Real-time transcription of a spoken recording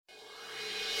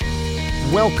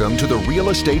Welcome to the Real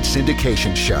Estate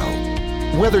Syndication Show.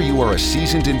 Whether you are a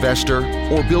seasoned investor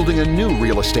or building a new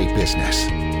real estate business,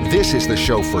 this is the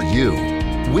show for you.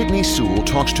 Whitney Sewell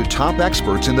talks to top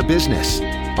experts in the business.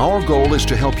 Our goal is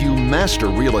to help you master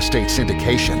real estate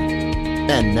syndication.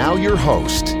 And now your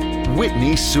host,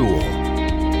 Whitney Sewell.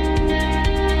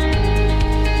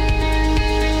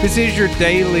 This is your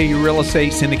daily real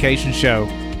estate syndication show.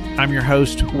 I'm your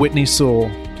host, Whitney Sewell.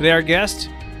 Today our guest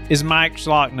is Mike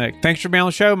Zlotnik. Thanks for being on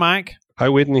the show, Mike. Hi,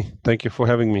 Whitney. Thank you for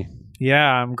having me. Yeah,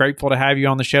 I'm grateful to have you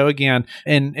on the show again.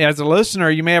 And as a listener,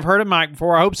 you may have heard of Mike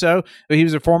before. I hope so. But he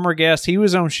was a former guest. He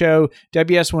was on show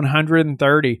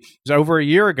WS539. It was over a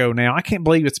year ago now. I can't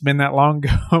believe it's been that long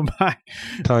ago, Mike.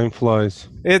 Time flies.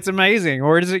 It's amazing.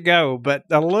 Where does it go? But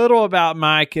a little about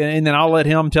Mike, and then I'll let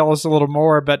him tell us a little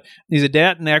more. But he's a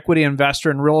debt and equity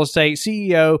investor in real estate,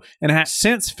 CEO, and has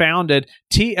since founded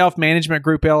TF Management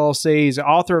Group LLC. He's the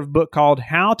author of a book called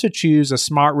How to Choose a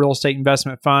Smart Real Estate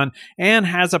Investment Fund and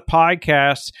has a podcast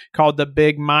called The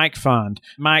Big Mike Fund.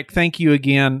 Mike, thank you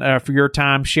again for your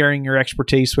time sharing your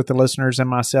expertise with the listeners and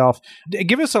myself.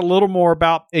 Give us a little more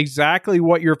about exactly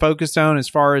what you're focused on as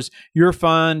far as your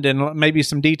fund and maybe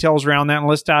some details around that. And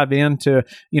let's dive into,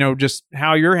 just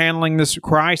how you're handling this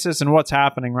crisis and what's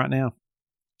happening right now.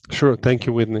 Sure. Thank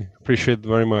you, Whitney. Appreciate it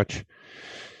very much.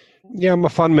 Yeah, I'm a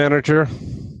fund manager.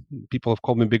 People have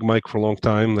called me Big Mike for a long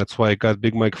time. That's why I got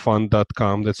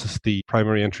bigmikefund.com. That's just the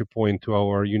primary entry point to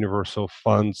our universe of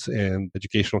funds and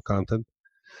educational content.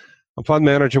 I'm a fund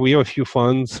manager. We have a few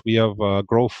funds. We have a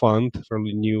Growth Fund,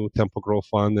 fairly new Tempo Growth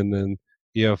Fund, and then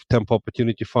we have Tempo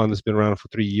Opportunity Fund that's been around for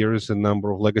 3 years, and a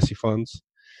number of legacy funds.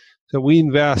 So we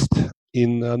invest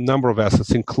in a number of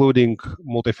assets, including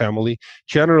multifamily.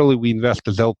 Generally, we invest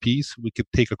as LPs. We could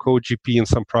take a co-GP in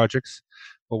some projects,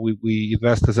 but we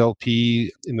invest as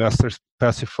LP investors,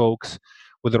 passive folks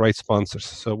with the right sponsors.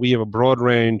 So we have a broad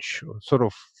range, sort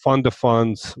of fund of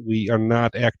funds. We are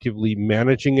not actively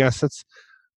managing assets,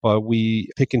 but we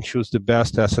pick and choose the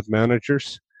best asset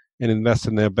managers and invest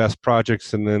in their best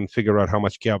projects and then figure out how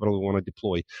much capital we want to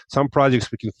deploy. Some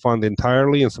projects we can fund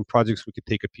entirely and some projects we could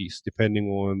take a piece depending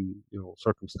on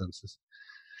circumstances.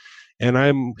 And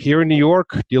I'm here in New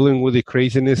York dealing with the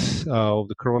craziness of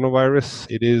the coronavirus.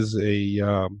 It is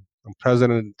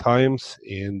unprecedented times,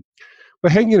 and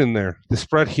we're hanging in there. The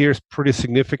spread here is pretty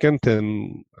significant,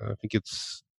 and I think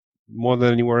it's more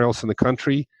than anywhere else in the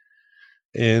country.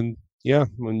 And yeah,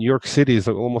 New York City is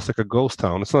almost like a ghost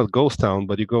town. It's not a ghost town,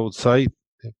 but you go outside,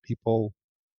 people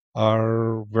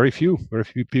are very few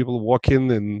people walk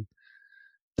in, and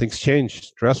things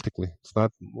change drastically. It's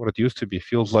not what it used to be. It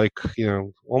feels like,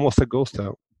 almost a ghost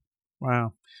town.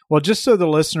 Wow. Well, just so the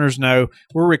listeners know,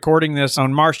 we're recording this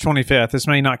on March 25th. This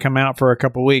may not come out for a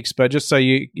couple of weeks, but just so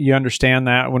you understand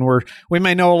that we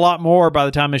may know a lot more by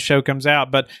the time this show comes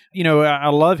out. But, I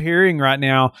love hearing right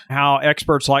now how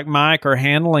experts like Mike are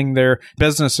handling their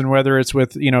business, and whether it's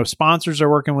with, sponsors they're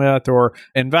working with or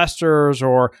investors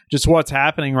or just what's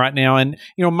happening right now. And,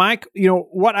 Mike,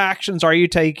 what actions are you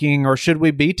taking or should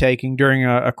we be taking during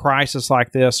a crisis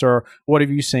like this, or what have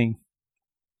you seen?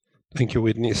 Thank you,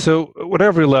 Whitney. So at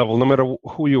every level, no matter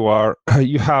who you are,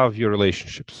 you have your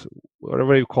relationships,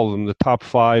 whatever you call them, the top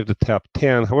 5, the top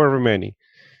 10, however many,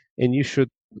 and you should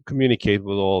communicate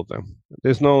with all of them.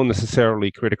 There's no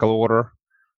necessarily critical order,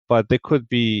 but they could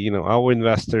be, our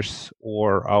investors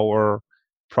or our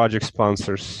project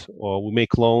sponsors, or we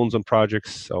make loans on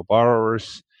projects, our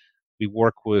borrowers. We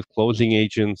work with closing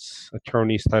agents,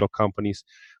 attorneys, title companies.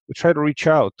 We try to reach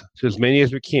out to as many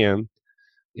as we can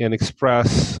and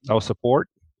express our support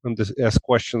and just ask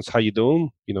questions. How you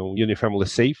doing? You and your family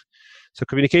is safe. So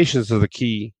communications is the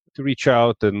key to reach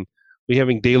out, and we're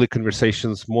having daily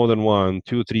conversations, more than 1,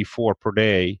 2, 3, 4 per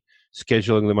day,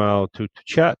 scheduling them out to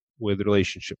chat with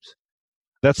relationships.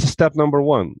 That's step number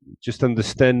 1, just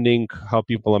understanding how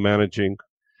people are managing.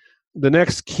 The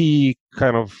next key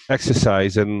kind of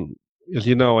exercise, and as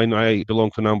you know, and I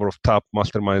belong to a number of top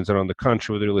masterminds around the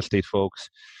country with real estate folks.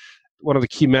 One of the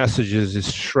key messages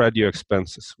is shred your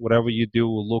expenses. Whatever you do,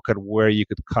 look at where you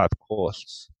could cut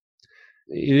costs.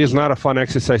 It is not a fun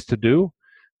exercise to do,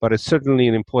 but it's certainly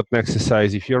an important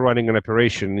exercise. If you're running an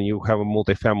operation and you have a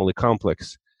multifamily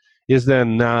complex, is there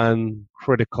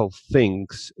non-critical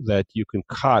things that you can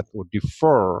cut or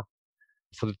defer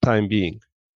for the time being,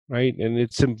 right? And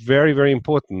it's very, very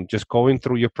important. Just going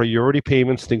through your priority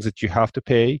payments, things that you have to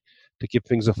pay to keep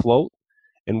things afloat,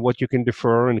 and what you can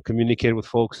defer, and communicate with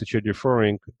folks that you're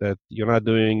deferring, that you're not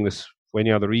doing this for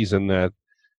any other reason, that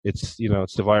it's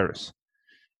the virus.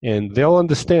 And they'll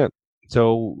understand.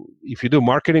 So if you do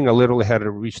marketing, I literally had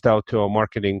reached out to a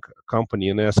marketing company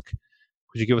and asked,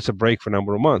 Could you give us a break for a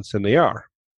number of months? And they are.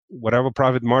 Whatever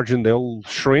profit margin, they'll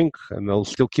shrink and they'll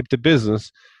still keep the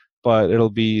business, but it'll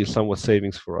be somewhat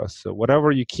savings for us. So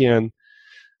whatever you can,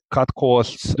 cut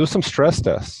costs, do some stress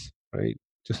tests, right?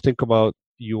 Just think about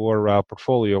your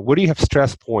portfolio. Where do you have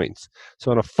stress points?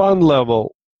 So on a fund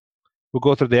level, we'll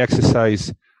go through the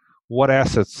exercise. What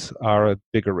assets are at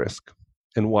bigger risk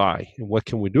and why? And what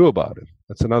can we do about it?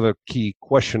 That's another key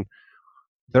question.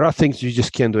 There are things you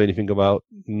just can't do anything about,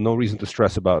 no reason to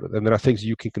stress about it. And there are things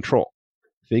you can control.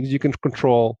 Things you can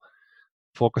control,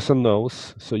 focus on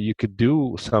those so you could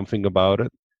do something about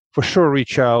it. For sure,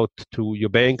 reach out to your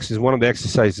banks is one of the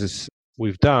exercises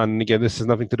we've done. And again, this has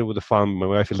nothing to do with the fund. My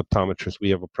wife is an optometrist.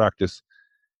 We have a practice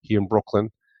here in Brooklyn.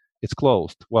 It's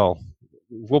closed. Well,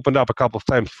 we've opened up a couple of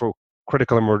times for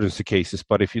critical emergency cases,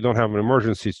 but if you don't have an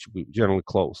emergency, it's generally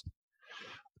closed.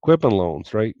 Equipment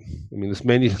loans, right? I mean, there's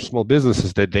many small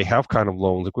businesses that they have kind of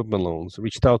loans, equipment loans.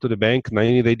 Reached out to the bank,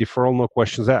 90-day deferral, no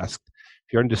questions asked.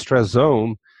 If you're in distress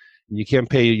zone and you can't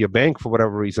pay your bank for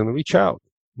whatever reason, reach out.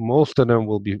 Most of them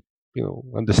will be,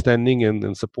 understanding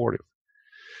and supportive.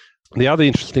 The other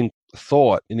interesting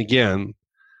thought, and again,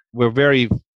 with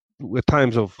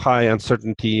times of high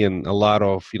uncertainty and a lot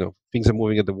of, things are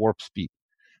moving at the warp speed.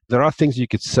 There are things you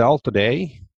could sell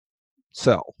today,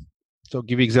 sell. So I'll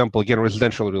give you an example, again,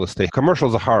 residential real estate.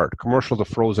 Commercials are hard. Commercials are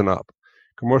frozen up.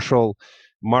 Commercial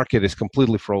market is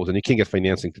completely frozen. You can't get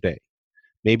financing today.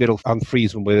 Maybe it'll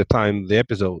unfreeze by the time the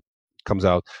episode comes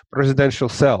out. But residential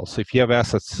sells. So if you have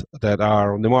assets that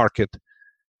are on the market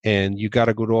and you got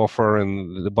a good offer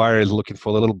and the buyer is looking for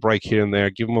a little break here and there,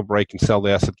 give them a break and sell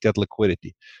the asset, get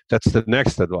liquidity. That's the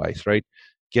next advice, right?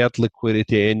 Get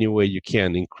liquidity any way you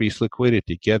can. Increase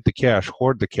liquidity. Get the cash.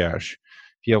 Hoard the cash.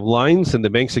 If you have lines and the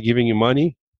banks are giving you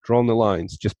money, draw on the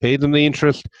lines. Just pay them the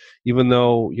interest, even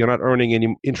though you're not earning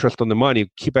any interest on the money.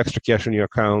 Keep extra cash in your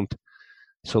account.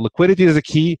 So liquidity is a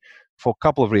key for a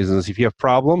couple of reasons. If you have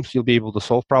problems, you'll be able to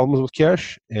solve problems with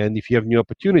cash. And if you have new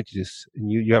opportunities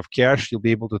and you have cash, you'll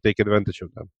be able to take advantage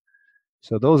of them.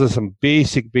 So those are some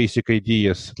basic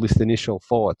ideas, at least initial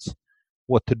thoughts,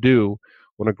 what to do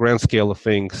on a grand scale of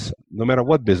things, no matter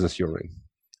what business you're in.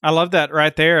 I love that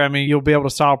right there. I mean, you'll be able to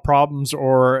solve problems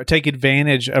or take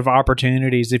advantage of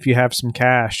opportunities if you have some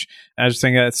cash. I just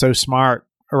think that's so smart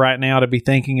right now to be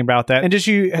thinking about that. And just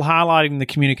you highlighting the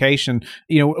communication,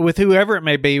 with whoever it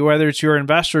may be, whether it's your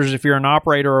investors, if you're an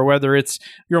operator, or whether it's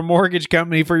your mortgage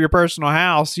company for your personal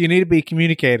house, you need to be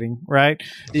communicating, right?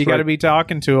 You got to be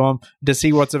talking to them to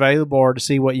see what's available or to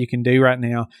see what you can do right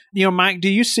now. Mike, do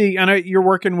you see, I know you're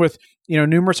working with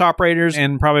numerous operators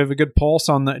and probably have a good pulse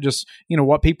on just,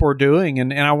 what people are doing.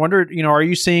 And I wondered, are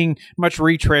you seeing much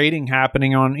retrading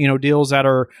happening on, deals that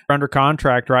are under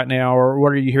contract right now, or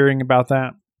what are you hearing about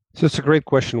that? So it's a great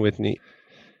question, Whitney.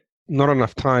 Not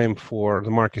enough time for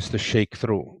the markets to shake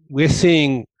through. We're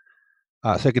seeing,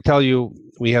 so I could tell you,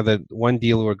 we have that one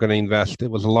deal we're going to invest.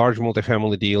 It was a large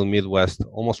multifamily deal in Midwest,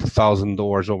 almost 1,000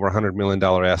 doors, over $100 million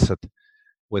asset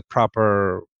with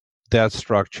proper debt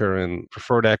structure and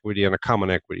preferred equity and a common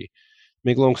equity.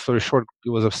 Make long story short,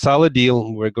 it was a solid deal,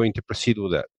 and we're going to proceed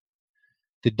with that.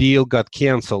 The deal got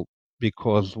canceled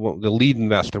because the lead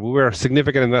investor, we were a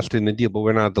significant investor in the deal, but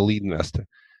we're not the lead investor.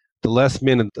 The last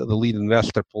minute, the lead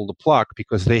investor pulled the plug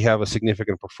because they have a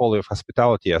significant portfolio of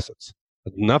hospitality assets.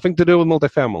 Nothing to do with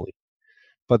multifamily,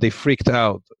 but they freaked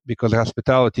out because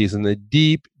hospitality is in a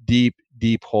deep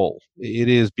hole. It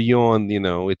is beyond,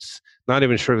 it's not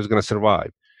even sure if it's going to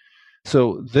survive.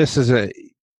 So this is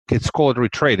it's called a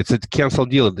retrade. It's a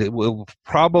canceled deal. It will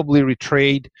probably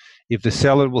retrade if the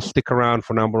seller will stick around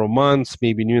for a number of months.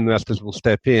 Maybe new investors will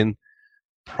step in.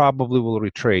 Probably will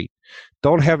retrade.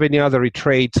 Don't have any other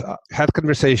retrades. Had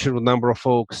conversation with a number of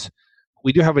folks.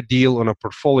 We do have a deal on a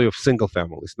portfolio of single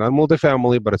families, not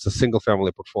multifamily, but it's a single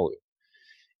family portfolio.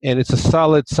 And it's a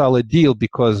solid deal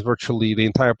because virtually the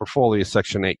entire portfolio is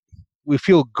Section 8. We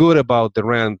feel good about the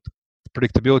rent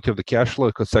predictability of the cash flow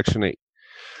because Section 8.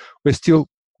 We're still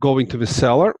going to the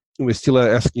seller, and we're still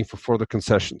asking for further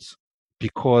concessions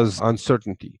because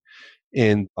uncertainty.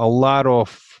 And a lot of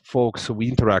folks who we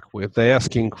interact with, they're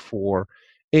asking for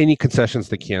any concessions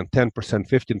they can, 10%,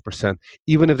 15%,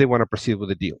 even if they want to proceed with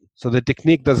the deal. So the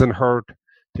technique doesn't hurt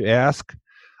to ask.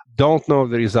 Don't know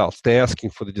the results. They're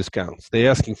asking for the discounts. They're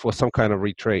asking for some kind of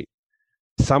retrade.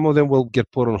 Some of them will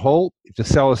get put on hold. If the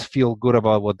sellers feel good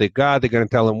about what they got, they're going to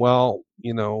tell them, well,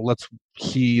 let's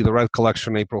see the rent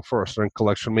collection April 1st, rent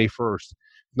collection May 1st.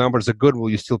 Numbers are good, will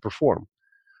you still perform?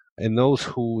 And those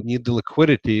who need the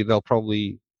liquidity, they'll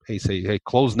probably say, hey,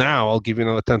 close now, I'll give you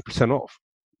another 10% off.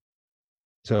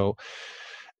 So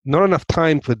not enough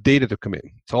time for data to come in.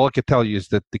 So all I can tell you is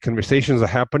that the conversations are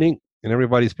happening. and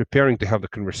everybody's preparing to have the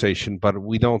conversation, but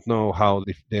we don't know how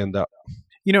they end up.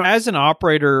 As an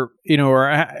operator,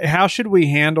 or how should we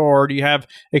handle, or do you have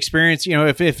experience,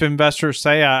 if investors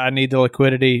say, I need the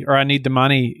liquidity or I need the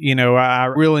money, I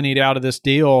really need out of this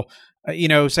deal,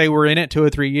 say we're in it 2 or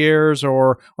 3 years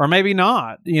or maybe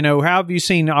not, how have you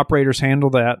seen operators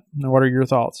handle that? What are your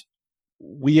thoughts?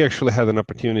 We actually had an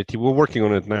opportunity, we're working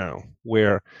on it now,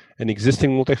 where an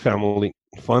existing multifamily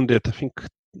funded, I think,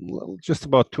 just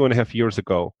about 2.5 years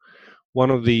ago, one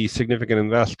of the significant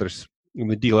investors in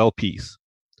the deal, LPs,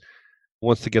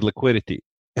 wants to get liquidity.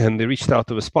 And they reached out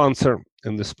to the sponsor,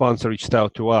 and the sponsor reached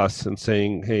out to us and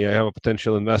saying, hey, I have a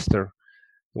potential investor.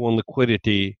 They want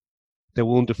liquidity. They're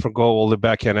willing to forego all the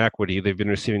back-end equity. They've been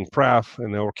receiving pref,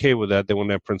 and they're okay with that. They want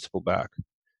their principal back.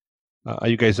 Are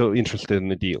you guys interested in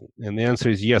the deal? And the answer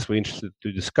is yes, we're interested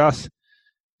to discuss.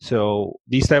 So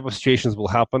these type of situations will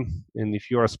happen. And if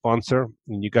you're a sponsor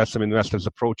and you got some investors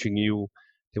approaching you,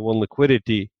 they want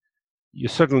liquidity, you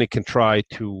certainly can try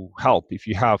to help. If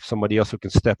you have somebody else who can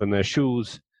step in their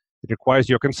shoes, it requires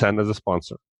your consent as a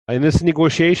sponsor. And it's a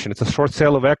negotiation. It's a short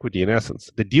sale of equity in essence.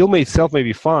 The deal itself may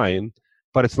be fine,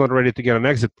 but it's not ready to get an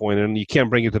exit point, and you can't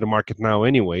bring it to the market now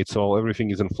anyway. So everything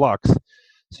is in flux.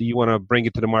 So you want to bring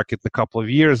it to the market in a couple of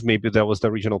years. Maybe that was the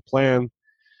original plan.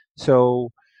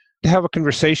 So to have a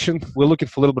conversation, we're looking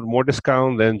for a little bit more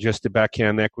discount than just the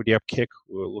back-end equity upkick.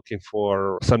 We're looking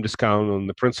for some discount on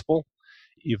the principal.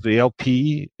 If the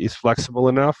LP is flexible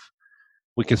enough,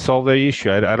 we can solve the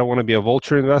issue. I don't want to be a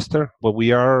vulture investor, but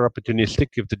we are opportunistic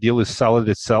if the deal is solid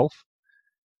itself.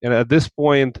 And at this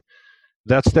point,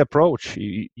 that's the approach.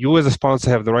 You as a sponsor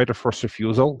have the right of first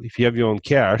refusal. If you have your own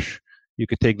cash, you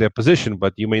could take that position,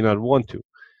 but you may not want to.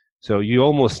 So you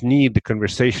almost need the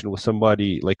conversation with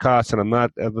somebody like us, and I'm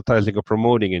not advertising or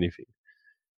promoting anything.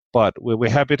 But we're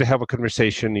happy to have a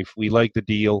conversation. If we like the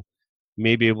deal,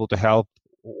 may be able to help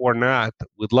or not.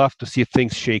 We'd love to see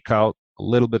things shake out a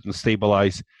little bit and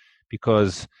stabilize,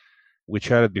 because we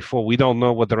chatted before, we don't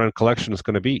know what the rent collection is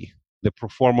going to be. The pro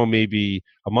forma maybe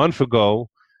a month ago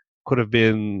could have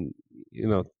been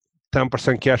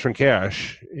 10% cash on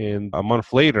cash, and a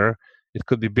month later it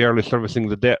could be barely servicing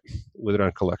the debt with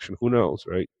rent collection. Who knows,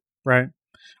 right? Right.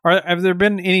 Have there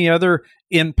been any other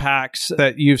impacts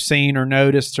that you've seen or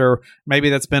noticed, or maybe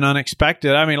that's been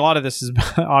unexpected? I mean, a lot of this has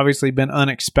obviously been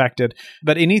unexpected,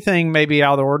 but anything maybe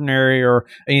out of the ordinary or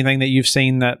anything that you've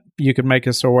seen that you could make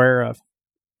us aware of?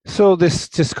 So there's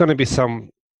just going to be some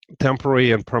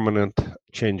temporary and permanent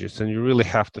changes, and you really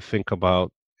have to think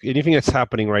about anything that's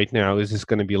happening right now. Is this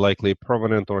going to be likely a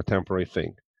permanent or a temporary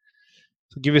thing?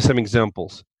 To give you some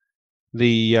examples,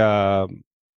 the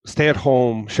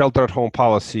stay-at-home, shelter-at-home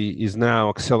policy is now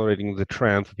accelerating the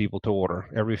trend for people to order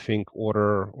everything,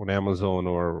 order on Amazon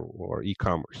or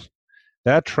e-commerce.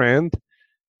 That trend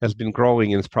has been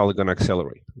growing and it's probably going to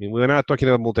accelerate. I mean, we're not talking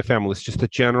about multifamily; it's just a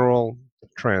general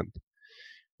trend.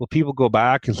 Will people go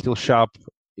back and still shop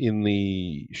in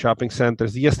the shopping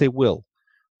centers? Yes, they will,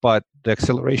 but the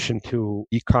acceleration to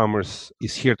e-commerce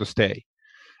is here to stay.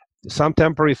 Some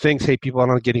temporary things, hey, people are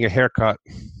not getting a haircut.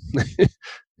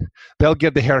 They'll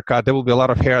get the haircut. There will be a lot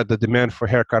of hair. The demand for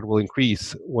haircut will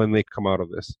increase when they come out of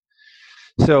this.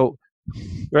 So,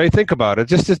 right, think about it.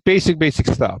 Just this basic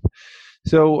stuff.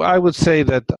 So I would say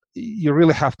that you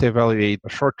really have to evaluate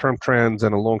short-term trends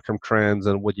and long-term trends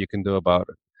and what you can do about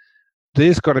it.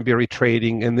 There's going to be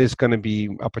retrading and there's going to be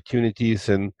opportunities,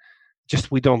 and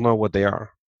just we don't know what they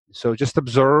are. So just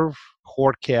observe,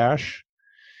 hoard cash,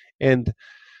 and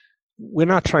we're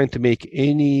not trying to make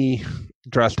any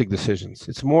drastic decisions.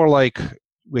 It's more like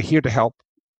we're here to help.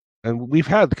 And we've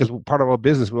had, because part of our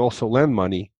business, we also lend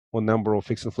money on a number of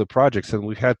fix and flip projects. And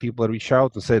we've had people that reach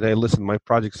out and say, hey, listen, my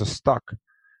projects are stuck.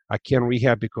 I can't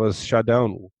rehab because shut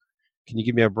down. Can you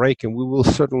give me a break? And we will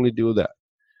certainly do that.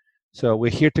 So we're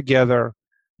here together,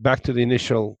 back to the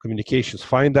initial communications,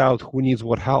 find out who needs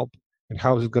what help and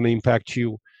how is it going to impact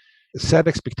you. Set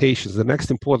expectations. The next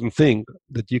important thing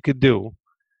that you could do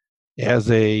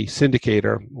as a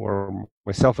syndicator or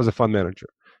myself as a fund manager,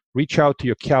 reach out to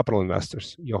your capital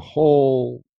investors, your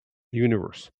whole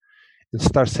universe, and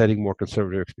start setting more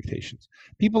conservative expectations.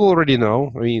 People already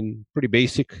know, I mean, pretty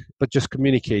basic, but just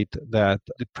communicate that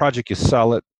the project is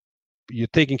solid. You're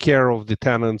taking care of the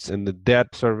tenants and the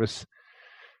debt service,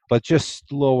 but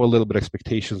just lower a little bit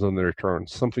expectations on the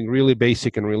returns. Something really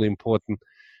basic and really important,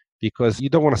 because you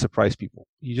don't want to surprise people.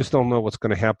 You just don't know what's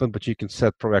going to happen, but you can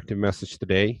set proactive message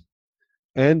today.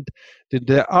 And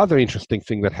the other interesting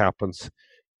thing that happens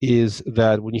is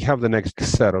that when you have the next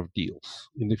set of deals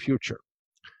in the future,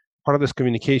 part of this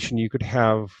communication, you could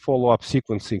have follow-up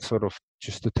sequencing, sort of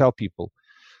just to tell people,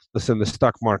 listen, the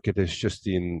stock market is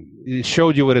it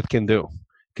showed you what it can do.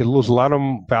 It can lose a lot of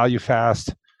value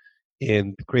fast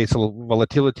and creates a little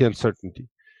volatility and uncertainty.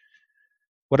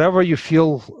 Whatever you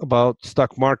feel about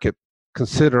stock market,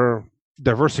 consider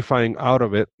diversifying out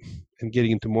of it and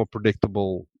getting into more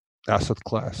predictable asset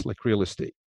class like real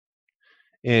estate.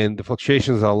 And the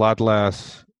fluctuations are a lot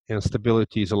less and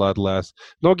stability is a lot less.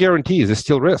 No guarantees, it's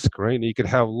still risk, right? You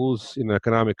could lose in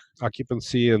economic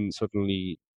occupancy and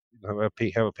certainly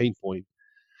have a pain point.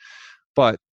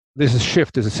 But this is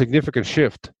a significant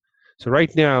shift. So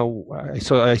right now,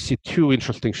 I see two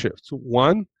interesting shifts.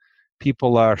 One,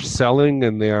 people are selling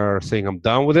and they are saying, I'm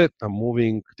done with it. I'm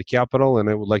moving the capital and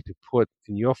I would like to put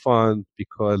in your fund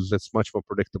because it's much more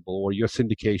predictable, or your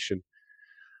syndication.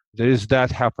 There is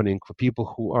that happening for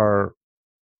people who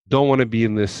don't want to be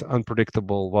in this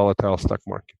unpredictable, volatile stock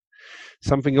market.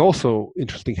 Something also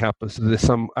interesting happens. There's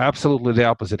some absolutely the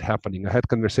opposite happening. I had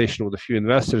conversation with a few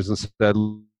investors and said,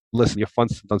 listen, your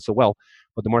fund's done so well,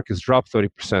 but the market's dropped 30%.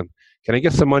 Can I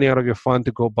get some money out of your fund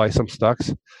to go buy some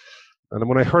stocks? And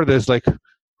when I heard this, like,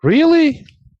 really?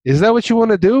 Is that what you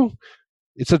want to do?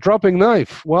 It's a dropping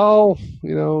knife. Well,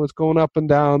 it's going up and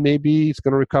down. Maybe it's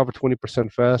going to recover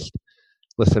 20% fast.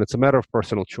 Listen, it's a matter of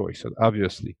personal choice,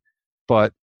 obviously.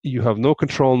 But you have no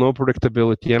control, no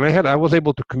predictability. And I was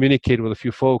able to communicate with a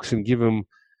few folks and give them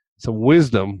some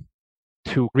wisdom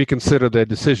to reconsider their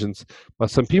decisions.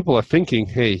 But some people are thinking,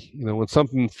 hey, when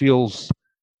something feels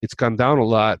it's gone down a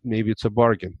lot, maybe it's a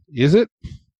bargain. Is it?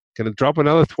 Can it drop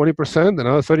another 20%,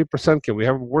 another 30%? Can we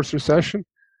have a worse recession?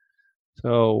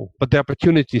 But the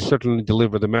opportunity certainly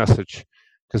deliver the message,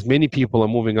 because many people are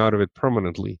moving out of it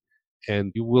permanently,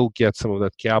 and you will get some of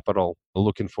that capital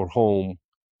looking for home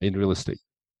in real estate.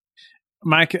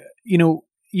 Mike,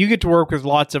 you get to work with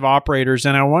lots of operators,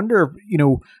 and I wonder,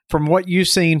 from what you've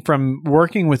seen from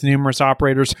working with numerous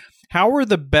operators, how were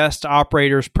the best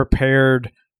operators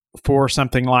prepared for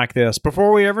something like this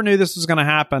before we ever knew this was going to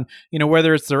happen?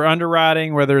 Whether it's their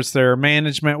underwriting, whether it's their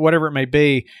management, whatever it may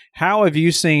be, how have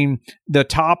you seen the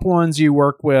top ones you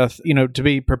work with, to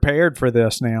be prepared for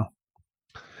this now?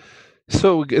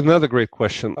 So another great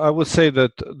question. I would say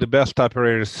that the best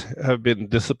operators have been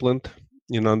disciplined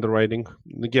in underwriting.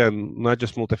 Again, not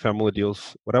just multifamily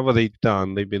deals. Whatever they've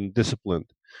done, they've been disciplined.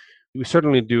 We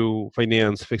certainly do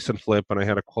finance, fix and flip, and I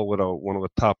had a call with one of the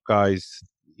top guys.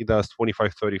 He does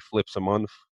 25, 30 flips a month.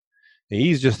 And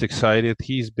he's just excited.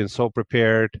 He's been so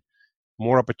prepared.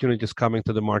 More opportunities coming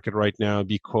to the market right now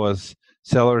because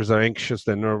sellers are anxious,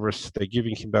 they're nervous, they're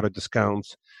giving him better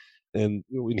discounts. And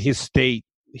in his state,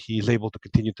 he's able to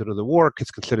continue to do the work.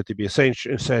 It's considered to be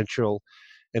essential.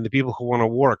 And the people who want to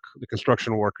work, the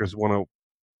construction workers, want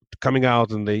to coming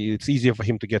out, and it's easier for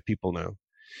him to get people now.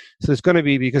 So it's going to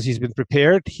be, because he's been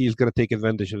prepared, he's going to take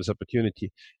advantage of this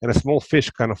opportunity. And a small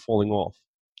fish kind of falling off.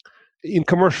 In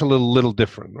commercial, a little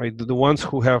different, right? The ones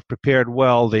who have prepared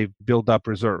well, they've built up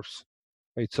reserves,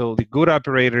 right? So the good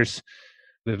operators,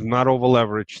 they've not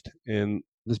over-leveraged. And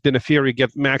there's been a fear you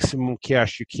get maximum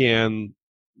cash you can,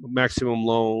 maximum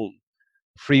loan,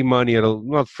 free money at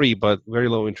not free, but very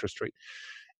low interest rate.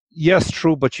 Yes,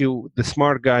 true, but the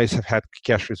smart guys have had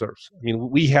cash reserves. I mean,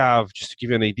 we have, just to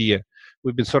give you an idea,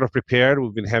 we've been sort of prepared.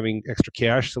 We've been having extra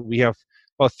cash. So we have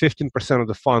about 15% of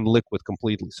the fund liquid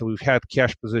completely. So we've had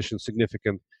cash positions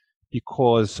significant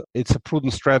because it's a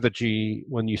prudent strategy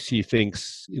when you see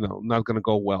things, not going to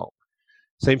go well.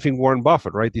 Same thing, Warren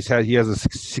Buffett, right? He has a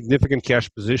significant cash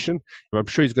position. I'm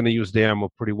sure he's going to use the ammo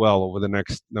pretty well over the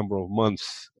next number of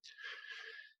months.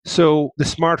 So the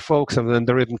smart folks have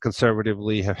underwritten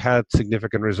conservatively, have had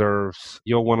significant reserves.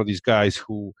 You're one of these guys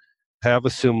who have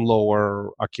assumed lower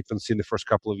occupancy in the first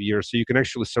couple of years, so you can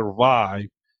actually survive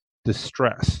the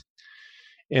stress.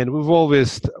 And we've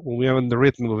always, when we have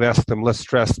underwritten, we've asked them, let's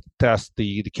stress test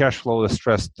the cash flow, let's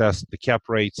stress test the cap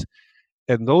rates.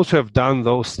 And those who have done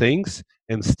those things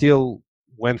and still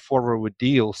went forward with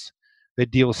deals, the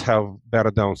deals have better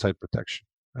downside protection.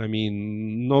 I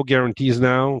mean, no guarantees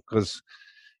now, because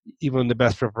even the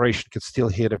best preparation could still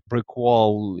hit a brick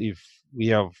wall if we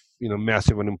have,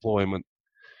 massive unemployment.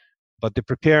 But the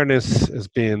preparedness has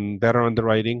been better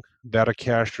underwriting, better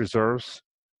cash reserves,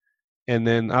 and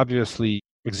then obviously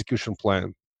execution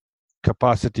plan,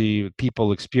 capacity,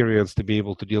 people, experience to be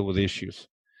able to deal with issues.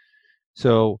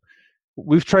 So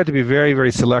we've tried to be very,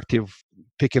 very selective,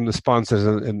 picking the sponsors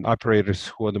and operators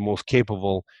who are the most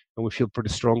capable, and we feel pretty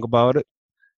strong about it.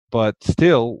 But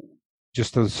still,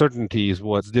 just uncertainty is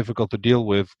what's difficult to deal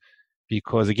with,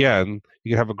 because again,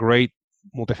 you can have a great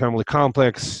multifamily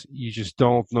complex, you just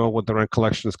don't know what the rent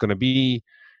collection is going to be,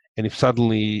 and if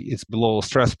suddenly it's below a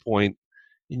stress point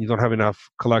and you don't have enough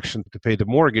collection to pay the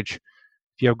mortgage,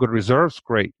 If you have good reserves,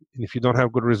 great. And if you don't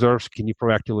have good reserves, can you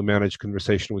proactively manage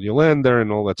conversation with your lender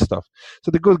and all that stuff?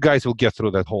 So the good guys will get through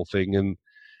that whole thing. And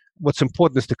what's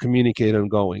important is to communicate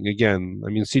ongoing. Again, I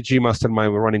mean, CG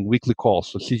Mastermind, we're running weekly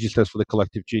calls. So CG stands for the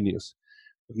collective genius.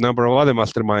 A number of other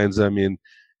masterminds, I mean,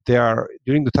 they are,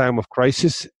 during the time of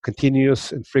crisis,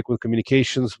 continuous and frequent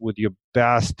communications with your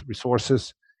vast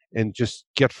resources, and just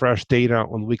get fresh data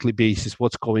on a weekly basis.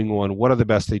 What's going on? What are the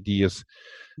best ideas?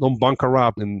 Don't bunker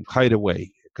up and hide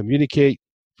away. Communicate,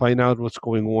 find out what's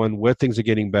going on, where things are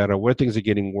getting better, where things are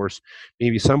getting worse.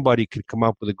 Maybe somebody could come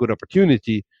up with a good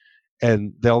opportunity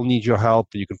and they'll need your help,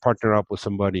 and you can partner up with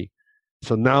somebody.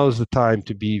 So now is the time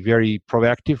to be very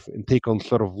proactive and take on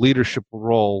sort of leadership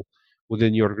role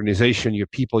within your organization, your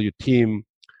people, your team.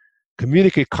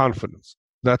 Communicate confidence.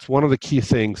 That's one of the key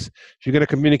things. If you're going to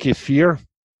communicate fear,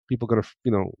 people are going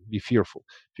to, be fearful.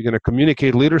 If you're going to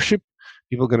communicate leadership,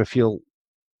 people are going to feel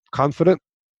confident,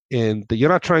 and you're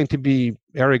not trying to be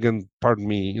arrogant, pardon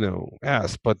me,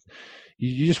 ass, but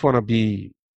you just want to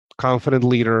be confident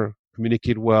leader,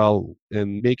 communicate well,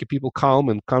 and make people calm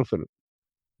and confident.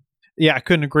 Yeah, I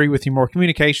couldn't agree with you more.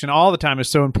 Communication all the time is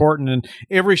so important. And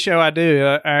every show I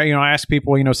do, I ask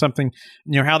people, something,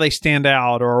 how they stand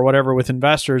out or whatever with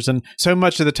investors. And so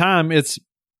much of the time it's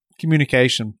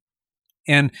communication.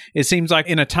 And it seems like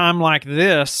in a time like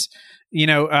this,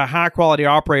 a high quality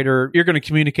operator, you're going to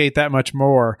communicate that much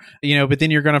more, but then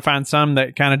you're going to find some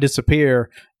that kind of disappear,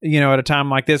 at a time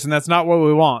like this. And that's not what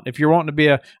we want. If you're wanting to be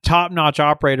a top notch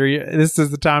operator, this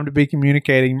is the time to be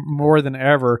communicating more than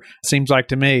ever, seems like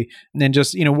to me. And then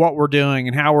just, what we're doing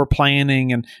and how we're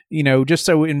planning, and, just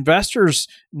so investors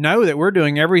know that we're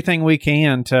doing everything we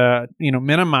can to,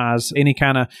 minimize any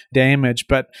kind of damage.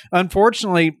 But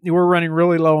unfortunately, we're running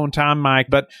really low on time,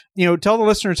 Mike. But, tell the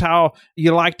listeners how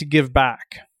you like to give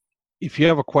back. If you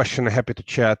have a question, I'm happy to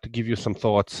chat, to give you some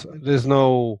thoughts. There's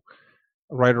no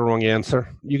right or wrong answer.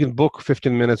 You can book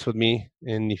 15 minutes with me.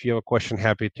 And if you have a question,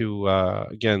 happy to,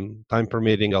 again, time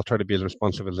permitting, I'll try to be as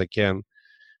responsive as I can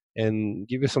and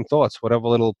give you some thoughts, whatever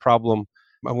little problem.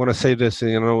 I want to say this,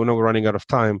 and I know we're running out of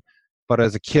time, but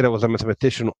as a kid, I was a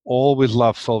mathematician, always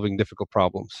loved solving difficult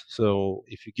problems. So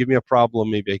if you give me a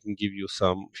problem, maybe I can give you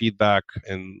some feedback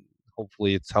and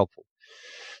hopefully it's helpful.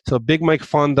 So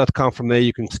bigmikefund.com, from there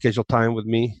you can schedule time with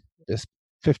me. Just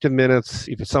 15 minutes.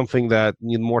 If it's something that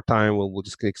need more time, we'll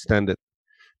just extend it.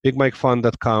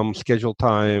 bigmikefund.com, schedule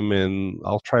time, and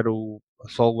I'll try to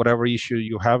solve whatever issue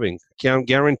you're having. Can't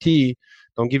guarantee,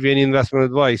 don't give you any investment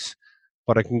advice,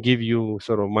 but I can give you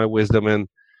sort of my wisdom. And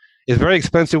it's very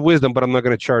expensive wisdom, but I'm not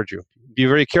going to charge you. Be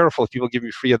very careful if people give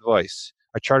you free advice.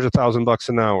 I charge $1,000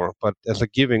 an hour, but as a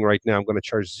giving right now, I'm going to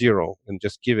charge $0, and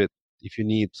just give it if you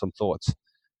need some thoughts.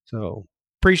 So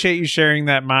appreciate you sharing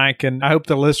that, Mike, and I hope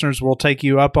the listeners will take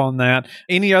you up on that.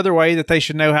 Any other way that they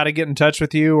should know how to get in touch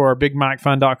with you, or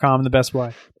bigmikefund.com the best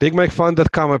way?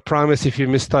 bigmikefund.com. I promise if you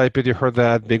mistype it, you heard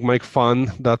that.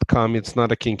 bigmikefund.com. It's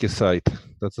not a kinky site.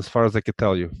 That's as far as I can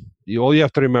tell you. All you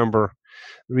have to remember,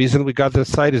 the reason we got that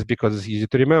site is because it's easy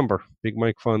to remember.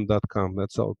 bigmikefund.com.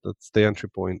 That's all. That's the entry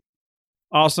point.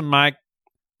 Awesome, Mike.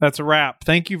 That's a wrap.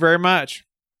 Thank you very much.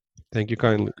 Thank you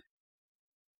kindly.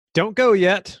 Don't go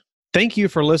yet. Thank you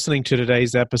for listening to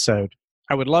today's episode.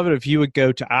 I would love it if you would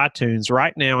go to iTunes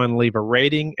right now and leave a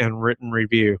rating and written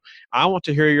review. I want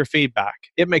to hear your feedback.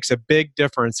 It makes a big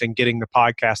difference in getting the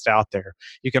podcast out there.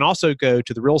 You can also go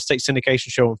to the Real Estate Syndication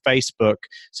Show on Facebook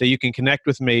so you can connect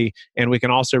with me, and we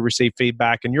can also receive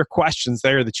feedback and your questions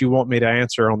there that you want me to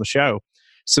answer on the show.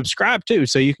 Subscribe too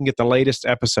so you can get the latest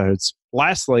episodes.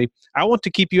 Lastly, I want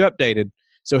to keep you updated.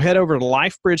 So head over to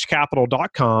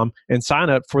lifebridgecapital.com and sign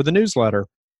up for the newsletter.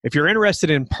 If you're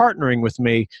interested in partnering with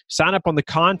me, sign up on the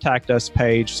Contact Us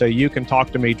page so you can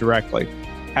talk to me directly.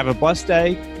 Have a blessed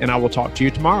day, and I will talk to you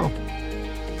tomorrow.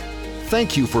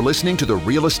 Thank you for listening to the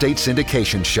Real Estate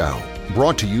Syndication Show,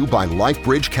 brought to you by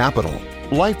LifeBridge Capital.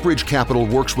 LifeBridge Capital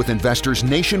works with investors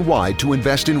nationwide to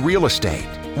invest in real estate,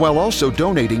 while also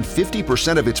donating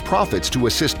 50% of its profits to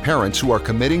assist parents who are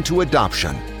committing to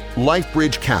adoption.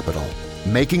 LifeBridge Capital,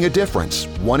 making a difference,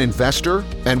 one investor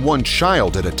and one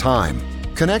child at a time.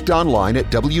 Connect online at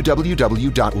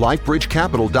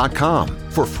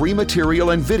www.lifebridgecapital.com for free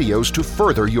material and videos to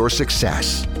further your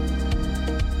success.